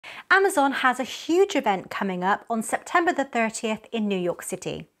Amazon has a huge event coming up on September the 30th in New York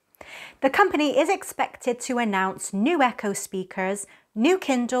City. The company is expected to announce new Echo speakers, new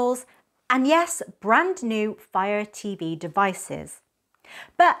Kindles, and yes, brand new Fire TV devices.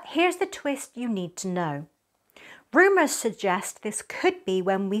 But here's the twist you need to know. Rumours suggest this could be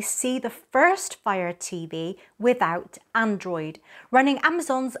when we see the first Fire TV without Android, running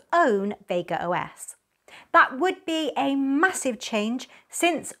Amazon's own Vega OS. That would be a massive change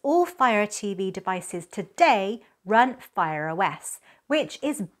since all Fire TV devices today run Fire OS, which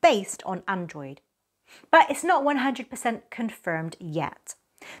is based on Android. But it's not 100% confirmed yet.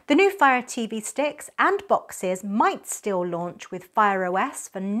 The new Fire TV sticks and boxes might still launch with Fire OS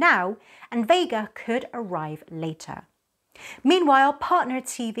for now, and Vega could arrive later. Meanwhile, partner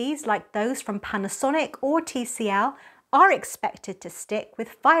TVs like those from Panasonic or TCL are expected to stick with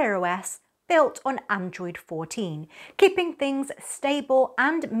Fire OS built on Android 14, keeping things stable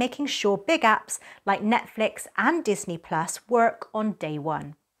and making sure big apps like Netflix and Disney Plus work on day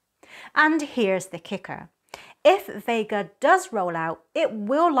one. And here's the kicker. If Vega does roll out, it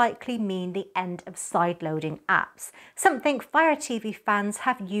will likely mean the end of sideloading apps, something Fire TV fans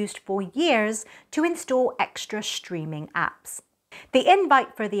have used for years to install extra streaming apps. The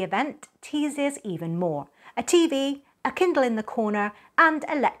invite for the event teases even more: a TV, a Kindle in the corner, and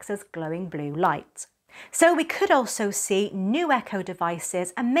Alexa's glowing blue light. So we could also see new Echo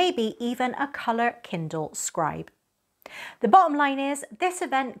devices and maybe even a colour Kindle Scribe. The bottom line is, this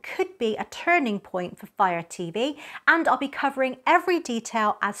event could be a turning point for Fire TV, and I'll be covering every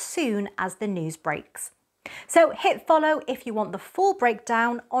detail as soon as the news breaks. So hit follow if you want the full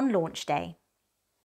breakdown on launch day.